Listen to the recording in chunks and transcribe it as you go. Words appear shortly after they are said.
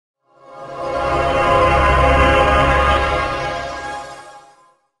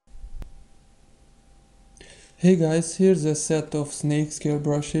Hey guys, here's a set of snake scale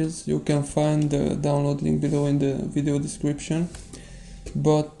brushes. You can find the download link below in the video description.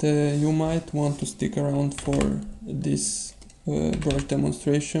 But you might want to stick around for this brush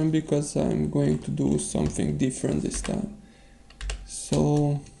demonstration because I'm going to do something different this time.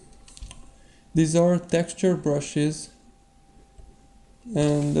 So these are texture brushes,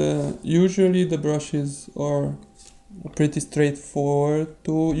 and usually the brushes are pretty straightforward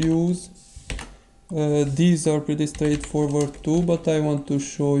to use. These are pretty straightforward too, but I want to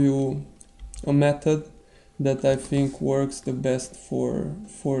show you a method that I think works the best for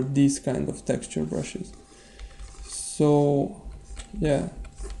these kind of texture brushes. So yeah,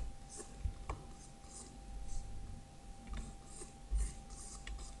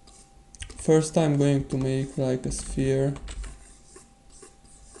 first I'm going to make like a sphere,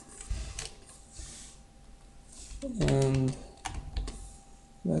 and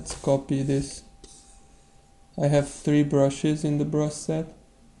let's copy this. I have 3 brushes in the brush set.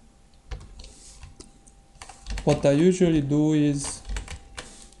 What I usually do is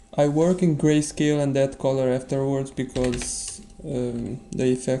I work in grayscale and add color afterwards because the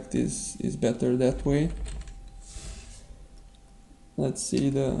effect is better that way. Let's see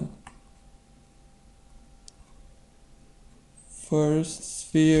the first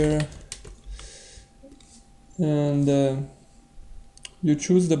sphere, and you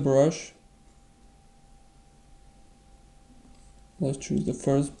choose the brush. Let's choose the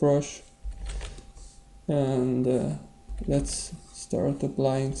first brush, and let's start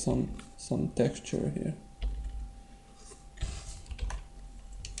applying some texture here.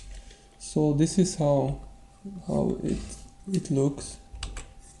 So this is how it looks.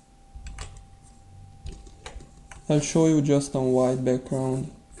 I'll show you just on white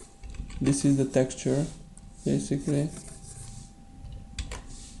background. This is the texture basically,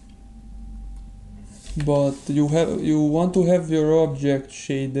 but you want to have your object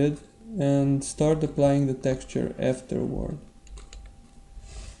shaded and start applying the texture afterward.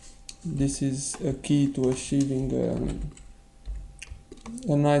 This is a key to achieving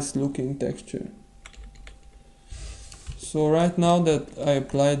a nice looking texture. So right now that I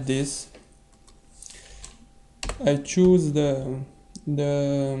applied this, I choose the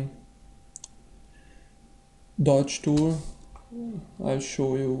dodge tool. I'll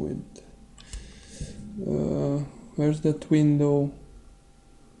show you with where's that window?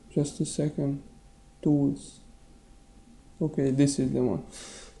 Just a second. Tools. Okay, this is the one.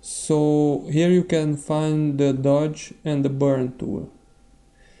 So here you can find the dodge and the burn tool.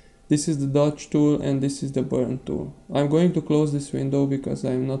 This is the dodge tool and this is the burn tool. I'm going to close this window because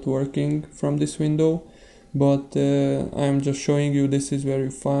I'm not working from this window, but I'm just showing you this is where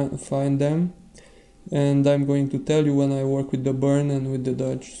you find them, and I'm going to tell you when I work with the burn and with the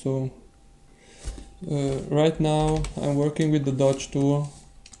dodge. So right now I'm working with the dodge tool.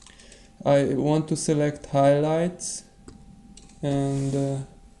 I want to select highlights, and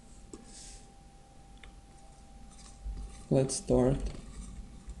let's start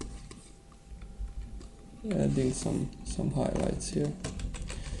adding some highlights here.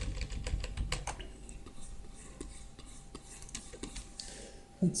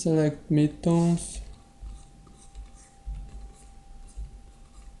 Let's select midtones.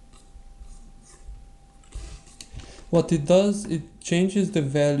 What it does, it changes the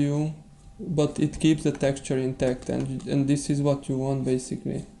value, but it keeps the texture intact, and this is what you want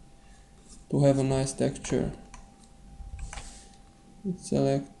basically, to have a nice texture. Let's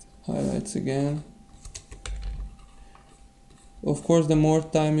select highlights again. Of course, the more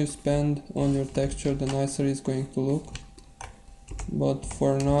time you spend on your texture, the nicer it's going to look. But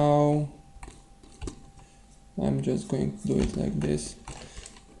for now, I'm just going to do it like this.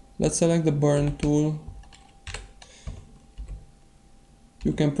 Let's select the burn tool.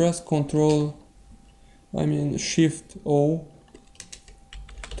 You can press Shift O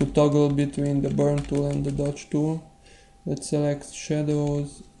to toggle between the burn tool and the dodge tool. Let's select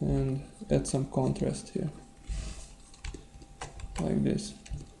shadows and add some contrast here. Like this.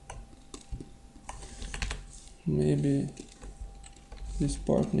 Maybe this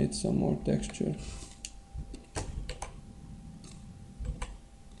part needs some more texture.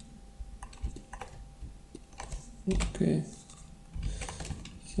 Okay.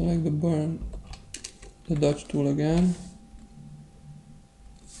 Select the dodge tool again.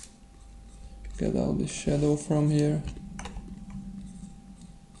 Get out the shadow from here.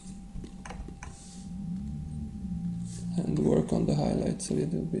 And work on the highlights a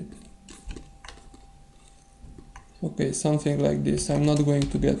little bit. Okay, something like this. I'm not going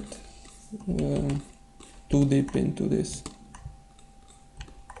to get too deep into this.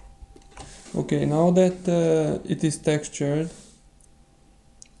 Okay, now that it is textured,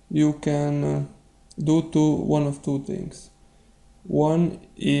 you can do one of two things. One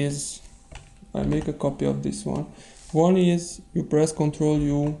is, I make a copy of this one. One is you press Ctrl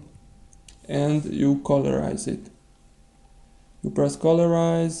U and you colorize it. You press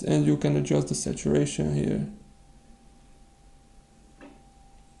colorize and you can adjust the saturation here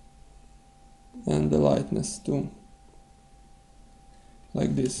and the lightness too,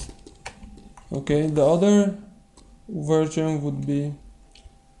 like this. Okay, the other version would be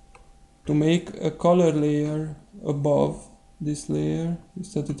to make a color layer above this layer. You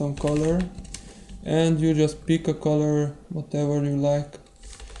set it on color and you just pick a color, whatever you like,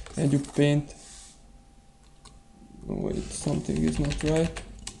 and you paint. Oh, wait, something is not right.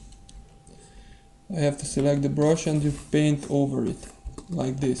 I have to select the brush and you paint over it,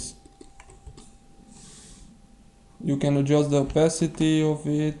 like this. You can adjust the opacity of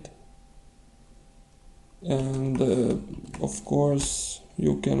it, and of course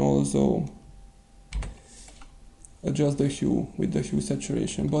you can also adjust the hue with the hue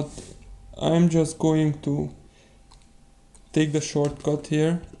saturation, but I'm just going to take the shortcut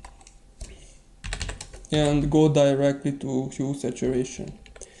here and go directly to hue saturation.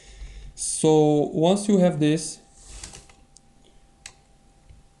 So once you have this,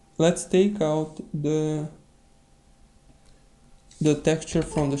 let's take out the texture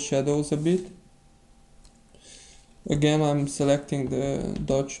from the shadows a bit. Again, I'm selecting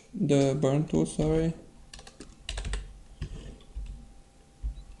the burn tool, sorry.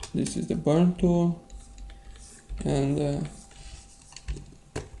 This is the burn tool, and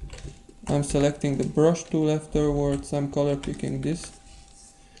I'm selecting the brush tool afterwards. I'm color picking this,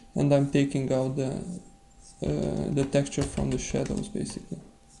 and I'm taking out the texture from the shadows, basically.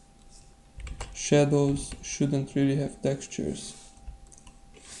 Shadows shouldn't really have textures.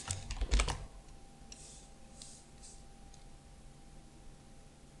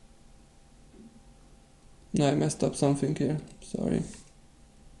 No, I messed up something here, sorry.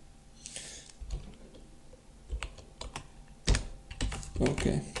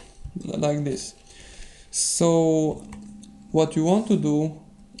 Okay, like this. So what you want to do,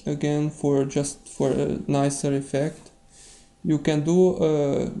 again, for a nicer effect, you can do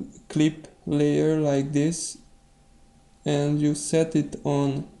a clip layer like this and you set it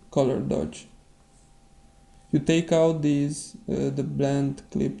on color dodge. You take out these the blend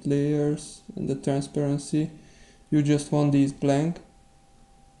clipped layers and the transparency. You just want these blank,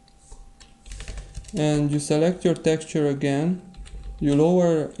 and you select your texture again. You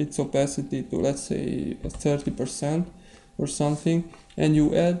lower its opacity to, let's say, 30% or something, and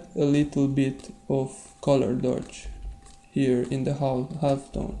you add a little bit of color dodge here in the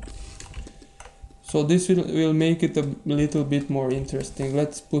half tone. So this will make it a little bit more interesting.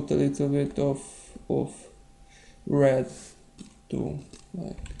 Let's put a little bit of red too,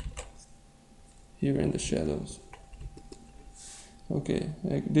 like here in the shadows. Okay,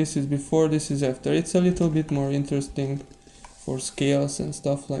 like this is before, this is after. It's a little bit more interesting for scales and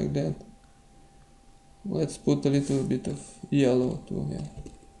stuff like that. Let's put a little bit of yellow too, yeah.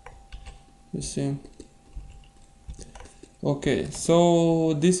 You see? Okay,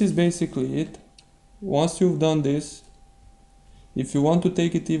 so this is basically it. Once you've done this, if you want to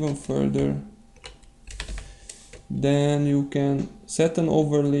take it even further, then you can set an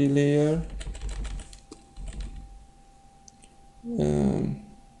overlay layer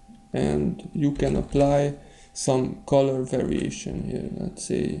and you can apply some color variation here. Let's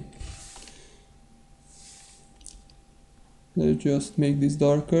say, let's just make this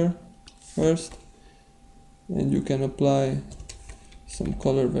darker first, and you can apply some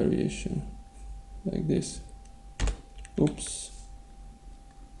color variation like this. Oops.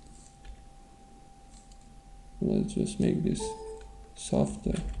 Let's just make this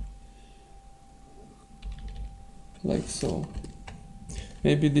softer, like so.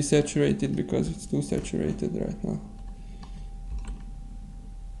 Maybe desaturate it because it's too saturated right now.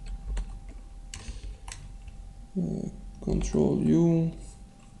 Control U.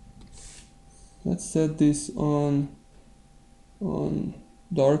 Let's set this on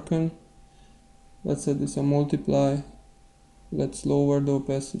darken. Let's set this on multiply. Let's lower the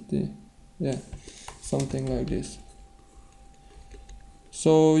opacity. Yeah, something like this.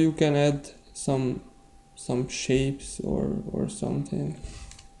 So you can add some shapes or something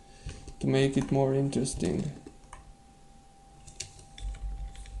to make it more interesting.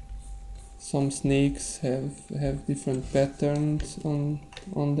 Some snakes have different patterns on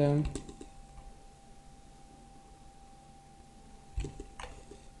them.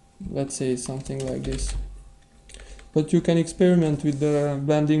 Let's say something like this. But you can experiment with the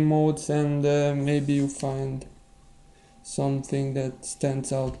blending modes and maybe you find something that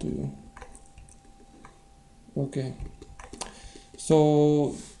stands out to you. Okay,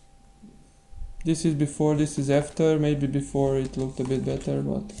 so this is before, this is after. Maybe before it looked a bit better,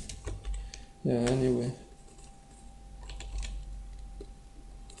 but yeah, anyway.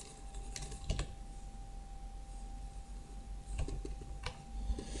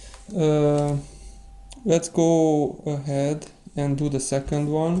 Let's go ahead and do the second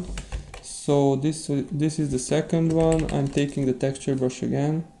one. So this is the second one. I'm taking the texture brush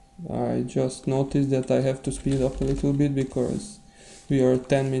again. I just noticed that I have to speed up a little bit because we are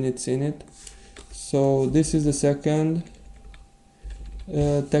 10 minutes in it. So this is the second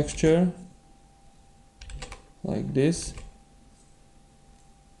texture, like this.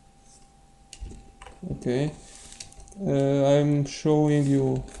 Okay, I'm showing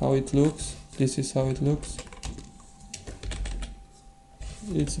you how it looks. This is how it looks.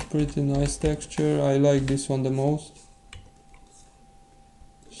 It's a pretty nice texture. I like this one the most.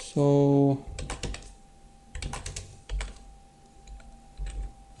 So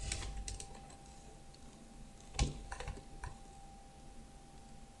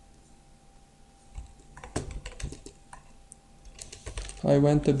I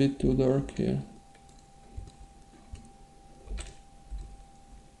went a bit too dark here.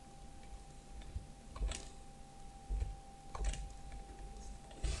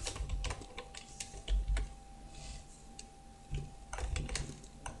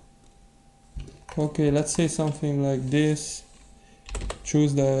 Okay, let's say something like this.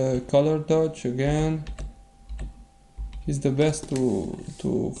 Choose the color dodge again. It's the best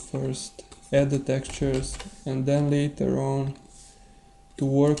to first add the textures and then later on to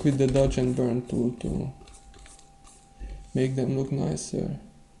work with the dodge and burn tool to make them look nicer.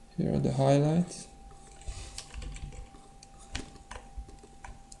 Here are the highlights.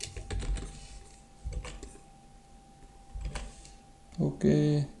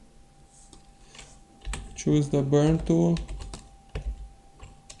 Okay, choose the burn tool.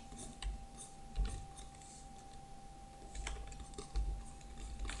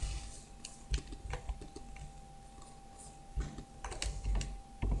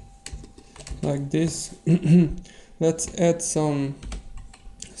 Like this. Let's add some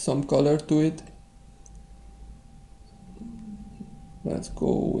color to it. Let's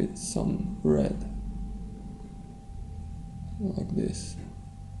go with some red, like this.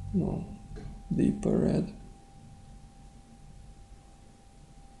 No, deeper red.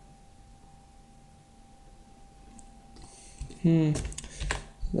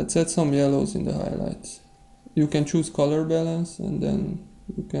 Let's add some yellows in the highlights. You can choose color balance and then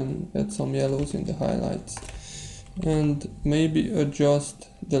you can add some yellows in the highlights and maybe adjust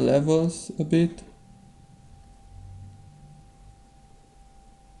the levels a bit.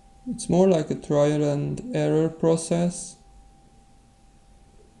 It's more like a trial and error process.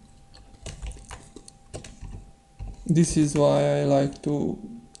 This is why I like to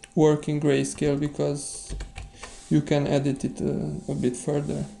work in grayscale, because you can edit it a bit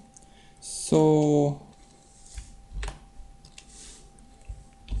further. So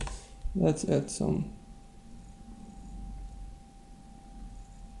let's add some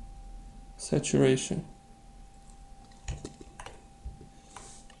saturation.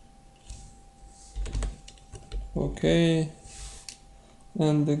 Okay,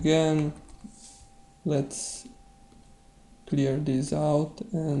 and again let's clear this out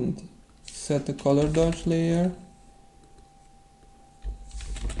and set the color dodge layer,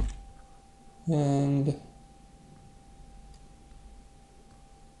 and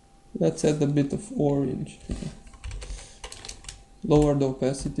let's add a bit of orange here. Lower the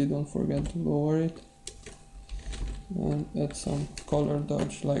opacity, don't forget to lower it, and add some color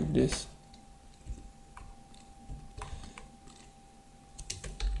dodge like this.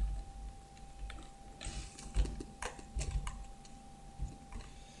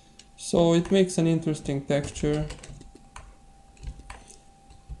 So it makes an interesting texture.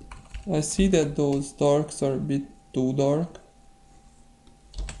 I see that those darks are a bit too dark,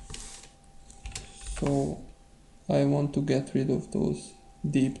 so I want to get rid of those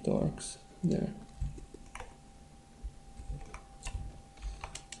deep darks there.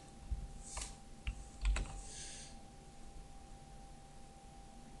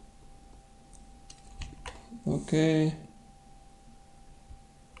 Okay,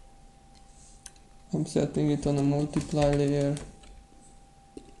 I'm setting it on a multiply layer.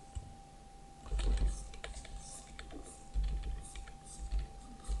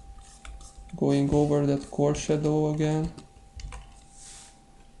 Going over that core shadow again.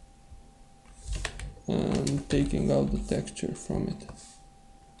 and taking out the texture from it.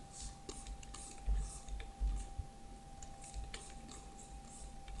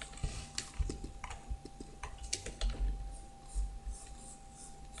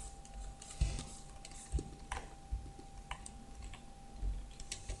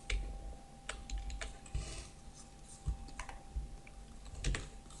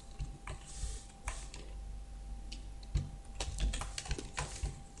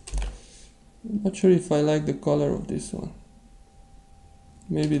 I'm not sure if I like the color of this one.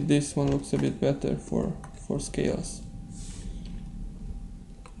 Maybe this one looks a bit better for scales.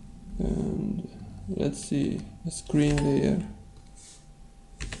 And let's see a screen layer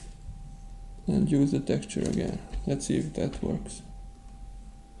and use the texture again. Let's see if that works.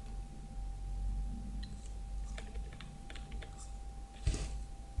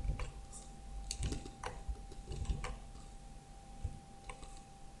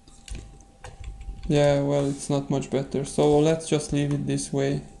 Yeah, well, it's not much better, so let's just leave it this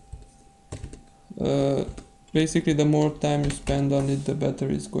way. Basically, the more time you spend on it, the better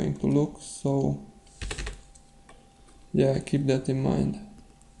it's going to look, so yeah, keep that in mind.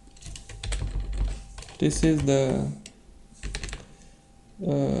 This is the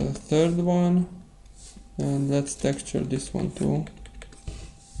third one, and let's texture this one too.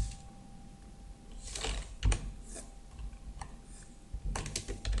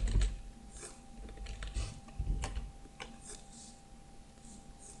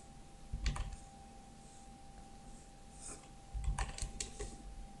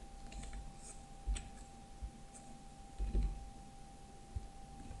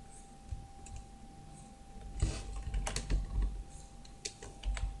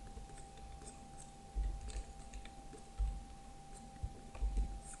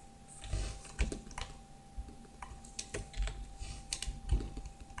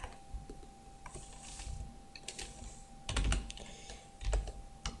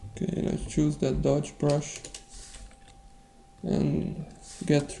 Okay, let's choose that dodge brush and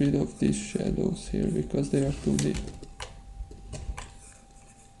get rid of these shadows here because they are too deep.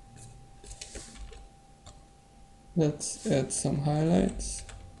 Let's add some highlights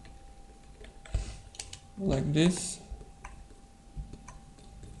like this,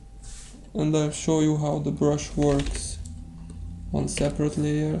 and I'll show you how the brush works on separate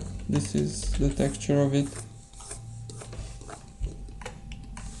layer. This is the texture of it.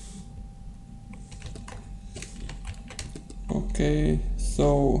 Okay,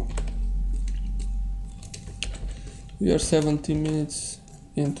 so we are 17 minutes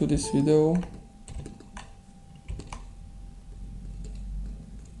into this video.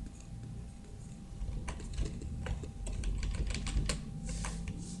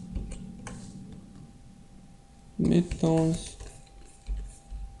 Midtones.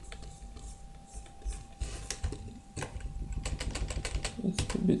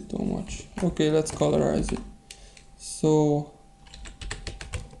 That's a bit too much. Okay, let's colorize it. So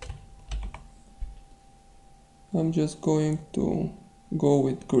I'm just going to go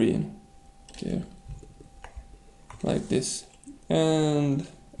with green here, like this, and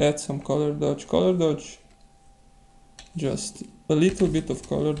add some color dodge. Color dodge, just a little bit of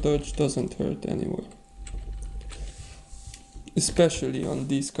color dodge doesn't hurt anywhere, especially on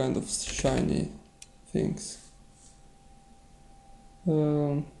these kind of shiny things.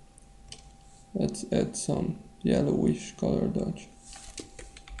 Let's add some yellowish color dodge.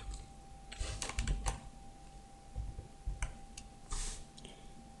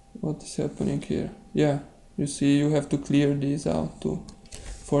 What is happening here? Yeah, you see, you have to clear these out too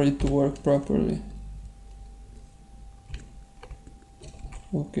for it to work properly.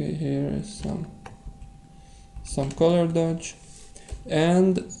 Okay, here is some color dodge,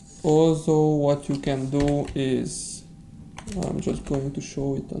 and also what you can do is, I'm just going to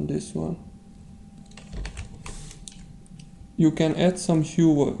show it on this one. You can add some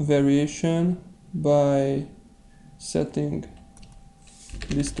hue variation by setting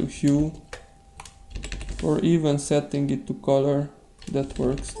this to hue, or even setting it to color. That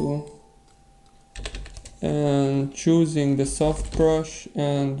works too. And choosing the soft brush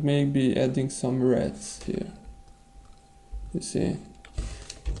and maybe adding some reds here. You see,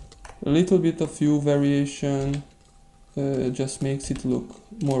 a little bit of hue variation just makes it look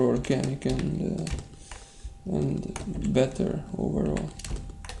more organic and better overall.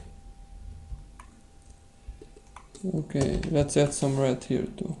 Okay, let's add some red here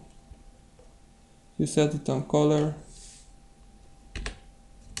too. You set it on color.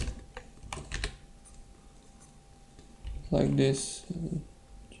 Like this.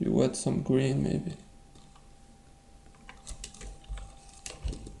 You add some green maybe.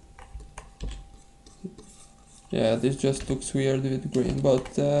 Yeah, this just looks weird with green,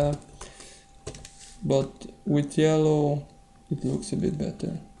 but with yellow it looks a bit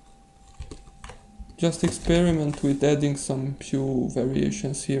better. Just experiment with adding some few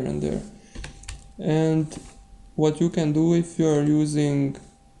variations here and there. And what you can do if you are using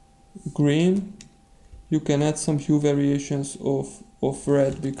green, you can add some hue variations of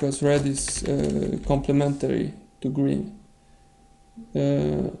red, because red is complementary to green.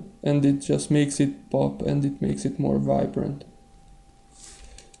 And it just makes it pop and it makes it more vibrant.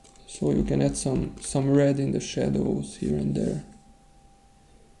 So you can add some red in the shadows here and there.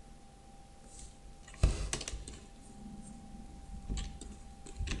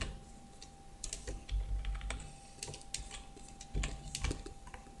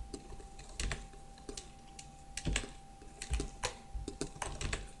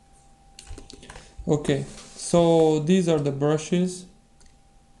 Okay, so these are the brushes.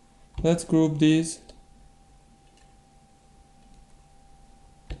 Let's group these.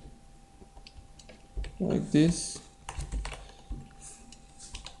 Like this.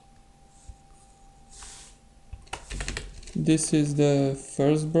 This is the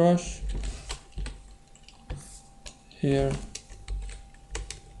first brush. Here.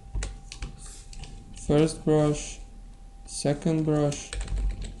 First brush, second brush,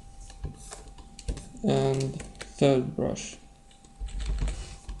 and third brush.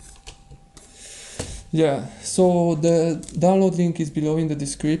 Yeah, so the download link is below in the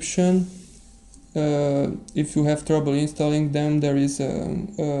description. If you have trouble installing them, there is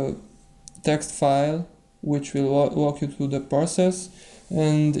a text file which will walk you through the process.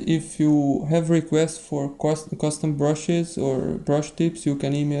 And if you have requests for custom brushes or brush tips, you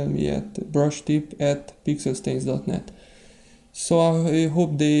can email me at brushtip@pixelstains.net. So I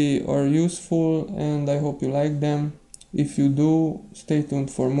hope they are useful and I hope you like them. If you do, stay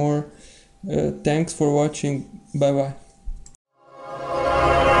tuned for more. Thanks for watching. Bye bye.